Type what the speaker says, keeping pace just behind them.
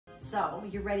So,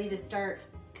 you ready to start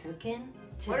cooking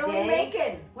today? What are we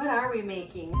making? What are we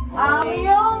making?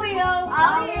 Olio! Olio!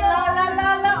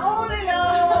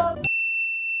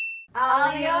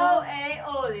 Aglio e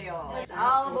olio.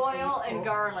 Olive oil and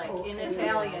garlic in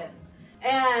Italian.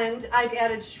 And I've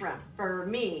added shrimp. For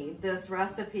me, this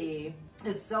recipe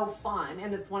is so fun,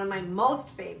 and it's one of my most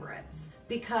favorites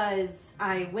because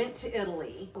I went to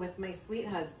Italy with my sweet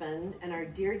husband and our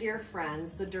dear, dear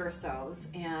friends, the Dursos,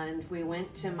 and we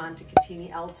went to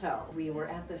Montecatini Alto. We were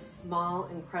at this small,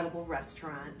 incredible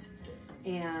restaurant,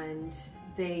 and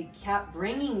they kept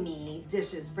bringing me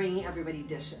dishes, bringing everybody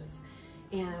dishes.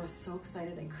 And I was so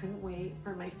excited, I couldn't wait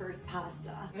for my first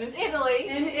pasta. In Italy.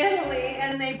 In Italy,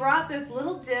 and they brought this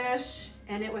little dish,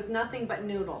 and it was nothing but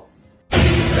noodles.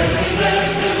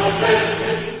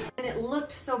 And it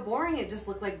looked so boring, it just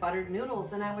looked like buttered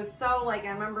noodles. And I was so like,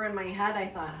 I remember in my head, I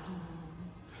thought, oh,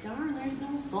 darn, there's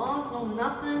no sauce, no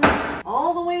nothing.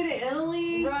 All the way to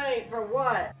Italy. Right, for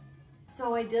what?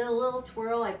 So I did a little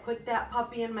twirl, I put that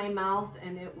puppy in my mouth,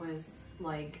 and it was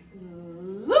like,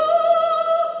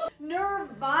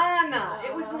 Nirvana.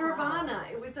 It was Nirvana.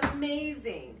 It was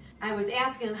amazing. I was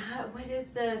asking, what is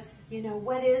this? You know,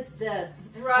 what is this?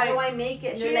 Right. How do I make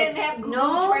it? And She they're didn't like, have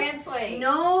Google Translate.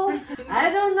 No,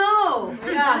 I don't know.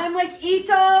 Yeah. And I'm like,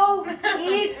 Ito,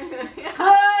 eat, good.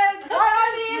 What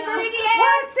are the ingredients?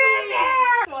 What's in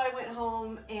there? So I went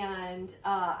home and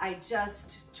I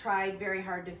just tried very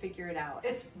hard to figure it out.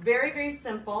 It's very, very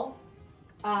simple.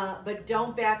 But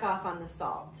don't back off on the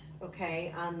salt,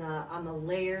 okay? On the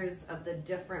layers of the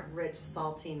different rich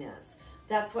saltiness.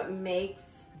 That's what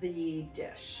makes the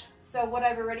dish. So what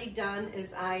I've already done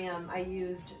is I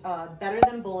used Better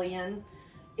Than Bouillon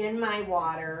in my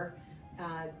water,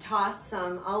 tossed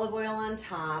some olive oil on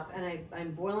top, and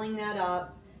I'm boiling that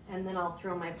up, and then I'll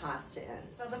throw my pasta in.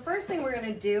 So the first thing we're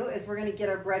gonna do is we're gonna get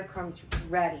our breadcrumbs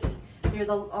ready. They're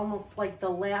almost like the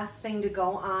last thing to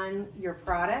go on your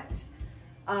product.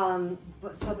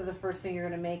 But so that the first thing you're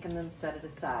going to make, and then set it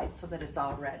aside so that it's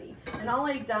all ready. And all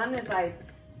I've done is I've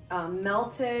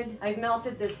melted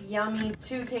this yummy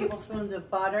 2 tablespoons of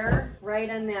butter right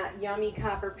in that yummy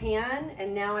copper pan.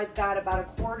 And now I've got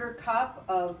about 1/4 cup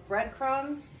of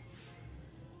breadcrumbs.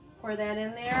 Pour that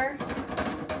in there.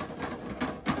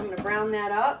 I'm going to brown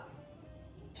that up.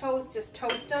 Just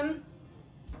toast them.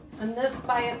 And this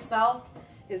by itself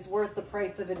is worth the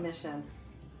price of admission.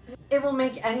 It will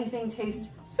make anything taste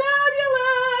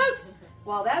fabulous.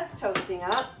 While that's toasting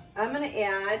up, I'm going to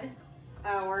add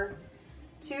our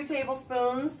 2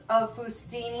 tablespoons of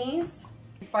fustinis.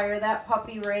 Fire that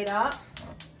puppy right up.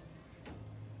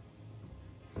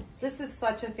 This is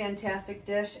such a fantastic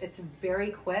dish. It's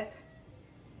very quick,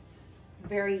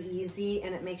 very easy,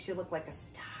 and it makes you look like a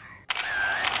star.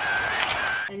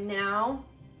 And now,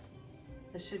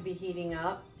 this should be heating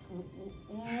up.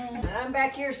 And I'm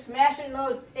back here smashing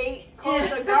those 8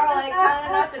 cloves of garlic, trying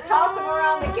not to toss them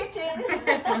around the kitchen.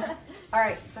 All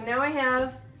right, so now I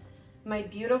have my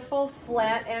beautiful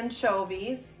flat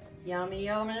anchovies. Yummy,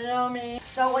 yummy, yummy.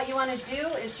 So what you want to do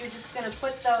is you're just going to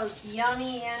put those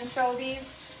yummy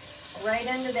anchovies right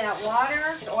into that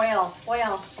water. Oil,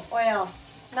 oil, oil.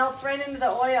 Melts right into the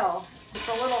oil. It's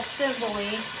a little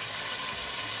sizzly.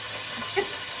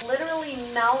 Literally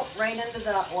melt right into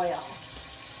the oil.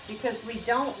 Because we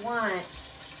don't want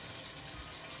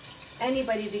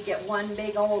anybody to get one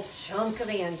big old chunk of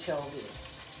anchovy.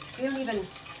 You don't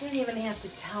even have to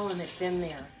tell them it's in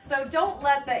there. So don't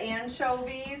let the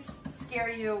anchovies scare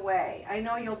you away. I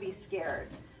know you'll be scared,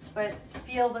 but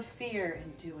feel the fear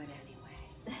and do it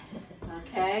anyway.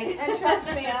 Okay? And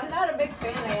trust me, I'm not a big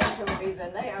fan of anchovies,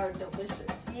 and they are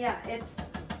delicious. Yeah,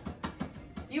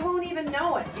 you won't even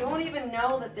know it. You won't even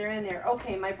know that they're in there.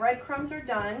 Okay, my breadcrumbs are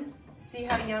done. See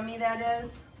how yummy that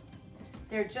is?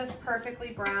 They're just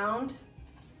perfectly browned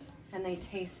and they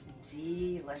taste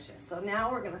delicious. So now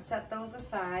we're gonna set those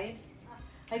aside.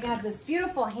 I got this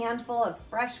beautiful handful of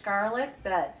fresh garlic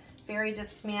that Fary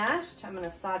just smashed. I'm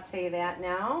gonna saute that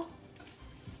now.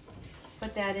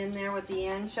 Put that in there with the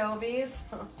anchovies.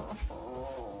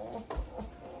 Oh,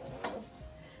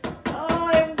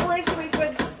 I wish we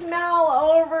could smell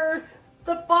over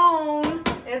the phone.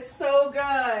 It's so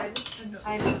good.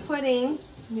 I'm putting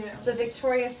the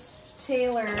Victoria's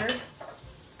Taylor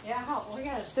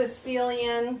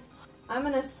Sicilian, I'm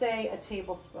going to say a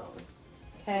tablespoon,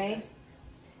 okay?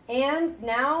 And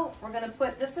now we're going to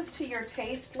put, this is to your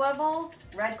taste level,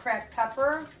 red cracked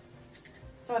pepper.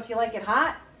 So if you like it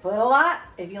hot, put a lot.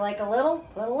 If you like a little,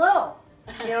 put a little.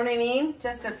 You know what I mean?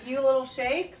 Just a few little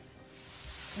shakes.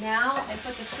 Now I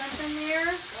put the shrimp in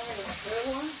there.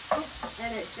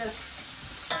 And it just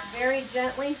very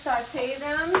gently saute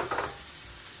them.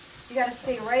 You got to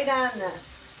stay right on this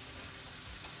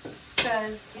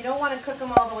because you don't want to cook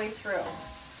them all the way through.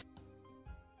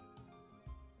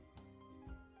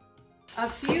 A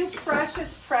few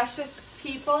precious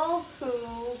people who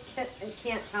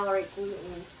can't tolerate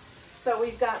gluten. So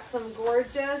we've got some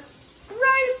gorgeous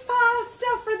rice pasta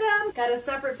for them. Got a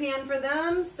separate pan for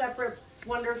them, separate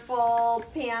wonderful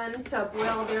pan to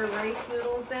boil their rice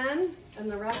noodles in. And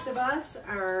the rest of us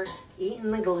are eating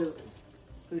the gluten.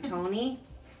 Buitoni,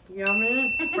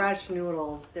 yummy, fresh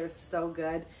noodles. They're so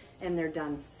good and they're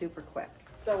done super quick.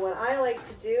 So what I like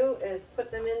to do is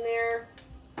put them in there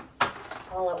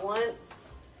all at once.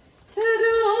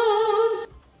 Ta-da!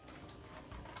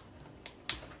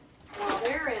 While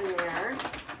they're in there,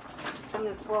 I'm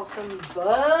gonna swirl some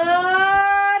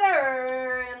butter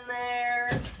in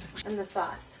there. And the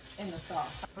sauce. In the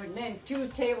sauce. Putting in 2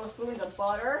 tablespoons of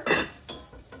butter.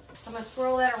 I'm gonna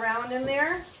swirl that around in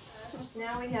there.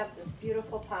 Now we have this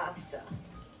beautiful pasta.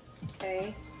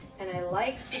 Okay? And I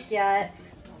like to get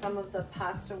some of the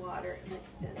pasta water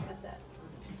mixed in with it.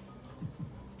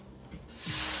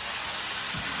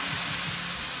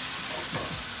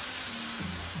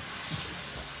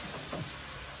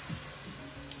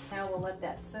 Now we'll let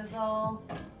that sizzle,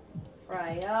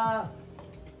 fry up.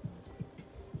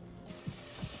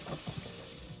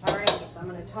 All right, so I'm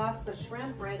gonna toss the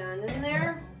shrimp right on in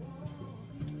there.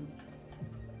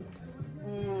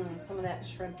 Some of that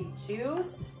shrimpy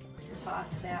juice.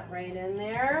 Toss that right in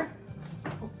there.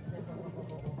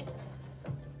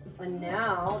 And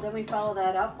now, then we follow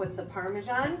that up with the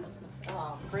Parmesan.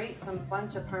 Oh, great, some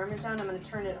bunch of Parmesan. I'm gonna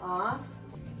turn it off.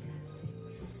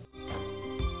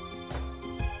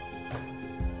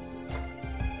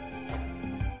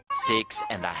 Six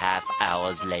and a half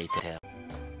hours later.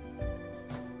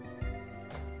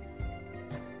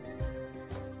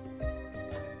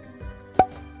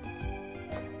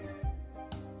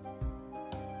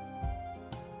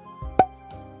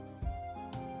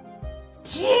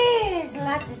 Cheese!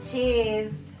 Lots of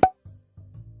cheese.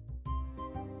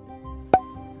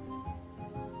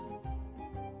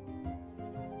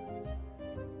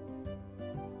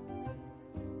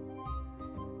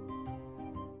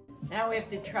 Now we have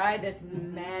to try this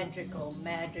magical,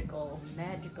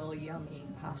 yummy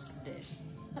pasta dish.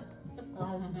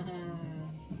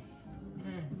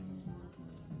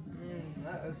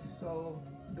 That is so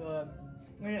good.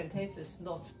 When it tastes a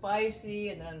little spicy,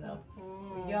 and then the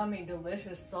yummy,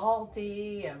 delicious,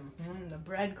 salty, and the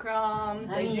breadcrumbs.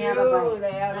 They have a little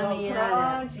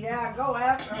crunch. Yeah, go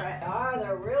after it. Oh,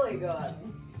 they're really good.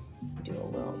 Do a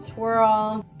little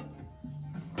twirl.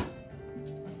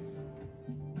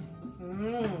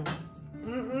 Oh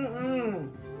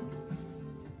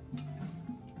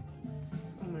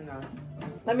my God.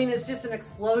 I mean, it's just an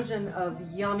explosion of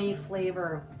yummy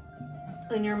flavor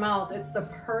in your mouth. It's the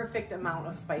perfect amount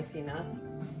of spiciness,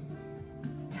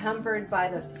 tempered by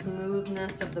the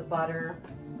smoothness of the butter.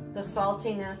 The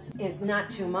saltiness is not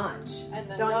too much. And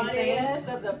the don't you think? nuttiness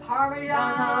of the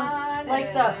Parmesan.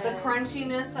 Like the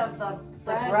crunchiness of the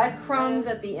breadcrumbs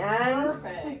at the end.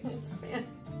 Perfect. It's fantastic.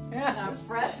 Yeah,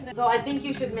 freshness. So I think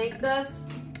you should make this.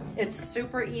 It's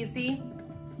super easy.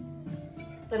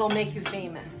 It'll make you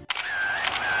famous.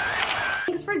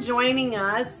 Thanks for joining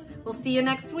us. We'll see you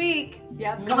next week.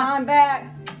 Yep, come on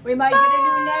back. We might get a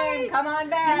new name. Come on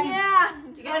back. Yeah.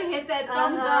 You gotta hit that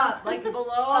thumbs up. Like below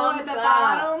Thumbs at the up.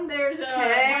 bottom, there's a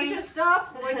bunch of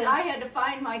stuff which I had to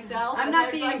find myself. I'm And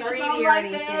not there's being like greedy a thumb or like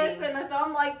anything. this and a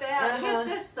thumb like that. Hit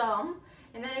this thumb.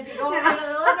 And then if you go a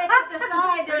little bit to the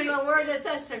side, there's a word that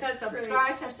says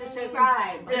subscribe.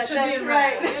 Subscribe. It should be in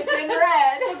red. It's in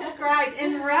red. Subscribe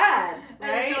in red, And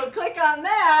right? so click on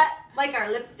that. Like our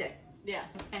lipstick.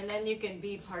 Yes. And then you can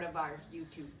be part of our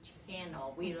YouTube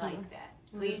channel. We like that.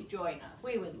 Please join us.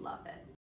 We would love it.